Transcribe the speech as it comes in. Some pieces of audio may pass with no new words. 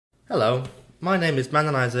Hello, my name is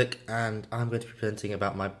Manan Isak and I'm going to be presenting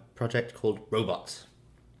about my project called Robots.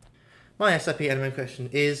 My SIP anime question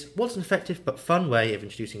is, what's an effective but fun way of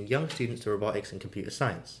introducing young students to robotics and computer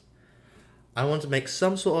science? I want to make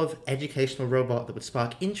some sort of educational robot that would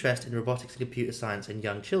spark interest in robotics and computer science in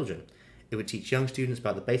young children. It would teach young students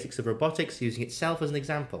about the basics of robotics using itself as an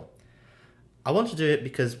example. I want to do it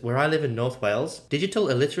because where I live in North Wales, digital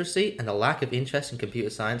illiteracy and a lack of interest in computer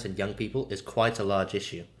science in young people is quite a large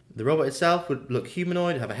issue. The robot itself would look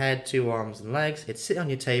humanoid, have a head, 2 arms and legs. It'd sit on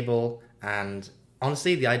your table, and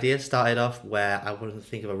honestly, the idea started off where I wanted to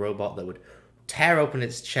think of a robot that would tear open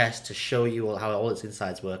its chest to show you how all its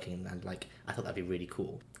insides working, and I thought that'd be really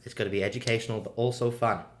cool. It's going to be educational but also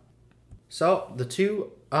fun. So the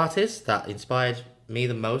two artists that inspired me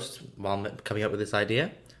the most while coming up with this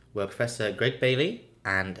idea were Professor Greg Bailey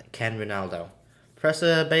and Ken Ronaldo.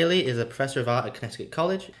 Professor Bailey is a professor of art at Connecticut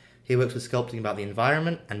College. He works with sculpting about the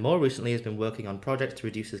environment and more recently has been working on projects to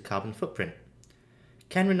reduce his carbon footprint.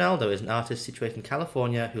 Ken Ronaldo is an artist situated in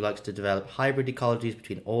California who likes to develop hybrid ecologies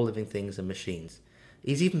between all living things and machines.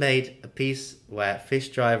 He's even made a piece where fish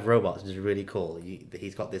drive robots, which is really cool.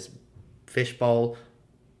 He's got this fish bowl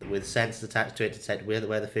with sensors attached to it to detect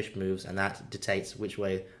where the fish moves, and that dictates which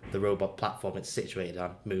way the robot platform it's situated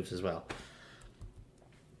on moves as well.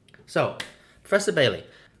 So, Professor Bailey.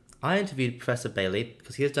 I interviewed Professor Bailey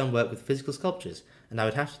because he has done work with physical sculptures, and I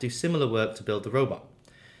would have to do similar work to build the robot.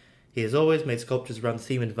 He has always made sculptures around the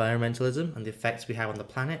theme of environmentalism and the effects we have on the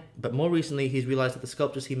planet, but more recently he's realised that the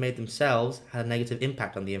sculptures he made themselves had a negative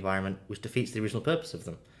impact on the environment, which defeats the original purpose of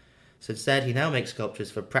them. So instead, he now makes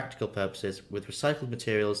sculptures for practical purposes with recycled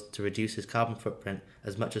materials to reduce his carbon footprint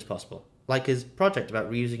as much as possible, like his project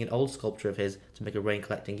about reusing an old sculpture of his to make a rain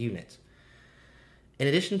collecting unit. In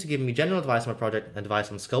addition to giving me general advice on my project and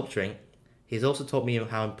advice on sculpturing, he's also taught me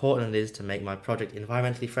how important it is to make my project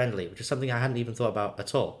environmentally friendly, which is something I hadn't even thought about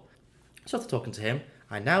at all. So after talking to him,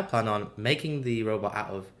 I now plan on making the robot out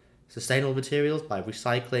of sustainable materials by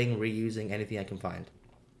recycling, reusing anything I can find.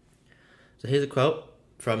 So here's a quote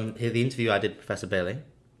from the interview I did with Professor Bailey.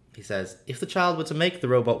 He says, "If the child were to make the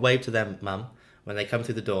robot wave to them, mum, when they come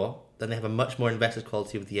through the door, then they have a much more invested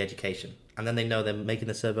quality with the education, and then they know they're making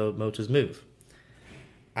the servo motors move."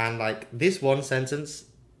 And this one sentence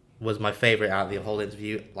was my favourite out of the whole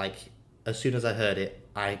interview. As soon as I heard it,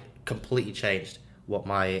 I completely changed what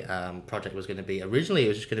my project was going to be. Originally, it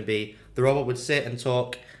was just going to be the robot would sit and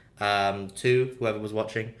talk to whoever was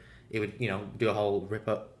watching. It would, do a whole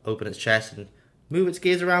open its chest and move its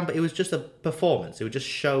gears around, but it was just a performance. It would just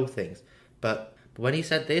show things. But when he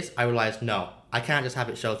said this, I realised, no, I can't just have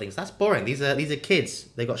it show things. That's boring. These are kids.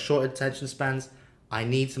 They've got short attention spans. I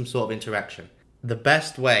need some sort of interaction. The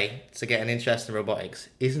best way to get an interest in robotics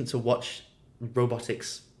isn't to watch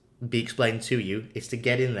robotics be explained to you. It's to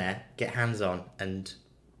get in there, get hands-on, and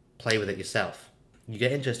play with it yourself. You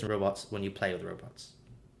get interested in robots when you play with robots.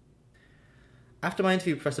 After my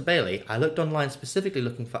interview with Professor Bailey, I looked online specifically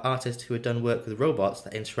looking for artists who had done work with robots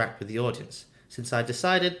that interact with the audience, since I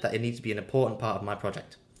decided that it needs to be an important part of my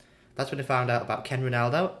project. That's when I found out about Ken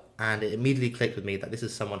Ronaldo, and it immediately clicked with me that this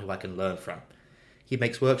is someone who I can learn from. He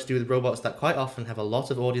makes work to do with robots that quite often have a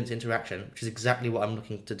lot of audience interaction, which is exactly what I'm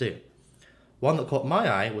looking to do. One that caught my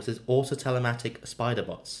eye was his autotelematic spider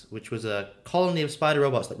bots, which was a colony of spider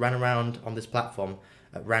robots that ran around on this platform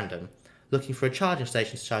at random, looking for a charging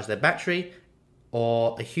station to charge their battery,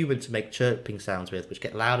 or a human to make chirping sounds with, which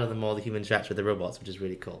get louder the more the human interacts with the robots, which is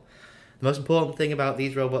really cool. The most important thing about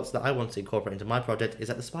these robots that I want to incorporate into my project is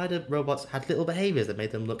that the spider robots had little behaviours that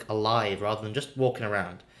made them look alive rather than just walking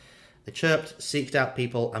around. They chirped, seeked out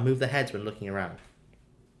people, and moved their heads when looking around.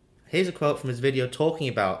 Here's a quote from his video talking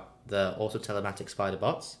about the autotelematic spider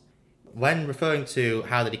bots. When referring to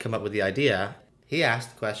how did he come up with the idea, he asked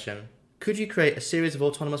the question, could you create a series of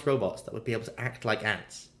autonomous robots that would be able to act like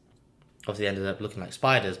ants? Obviously, they ended up looking like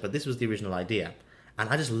spiders, but this was the original idea. And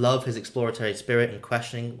I just love his exploratory spirit and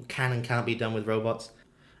questioning what can and can't be done with robots.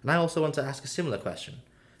 And I also want to ask a similar question.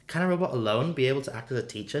 Can a robot alone be able to act as a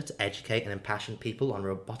teacher to educate and impassion people on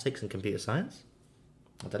robotics and computer science?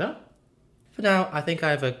 I don't know. For now, I think I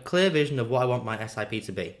have a clear vision of what I want my SIP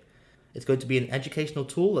to be. It's going to be an educational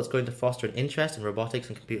tool that's going to foster an interest in robotics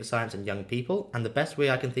and computer science in young people, and the best way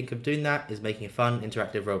I can think of doing that is making a fun,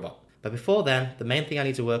 interactive robot. But before then, the main thing I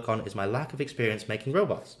need to work on is my lack of experience making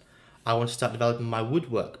robots. I want to start developing my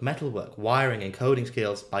woodwork, metalwork, wiring and coding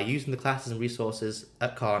skills by using the classes and resources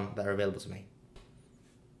at Con that are available to me.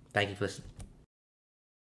 Thank you for listening.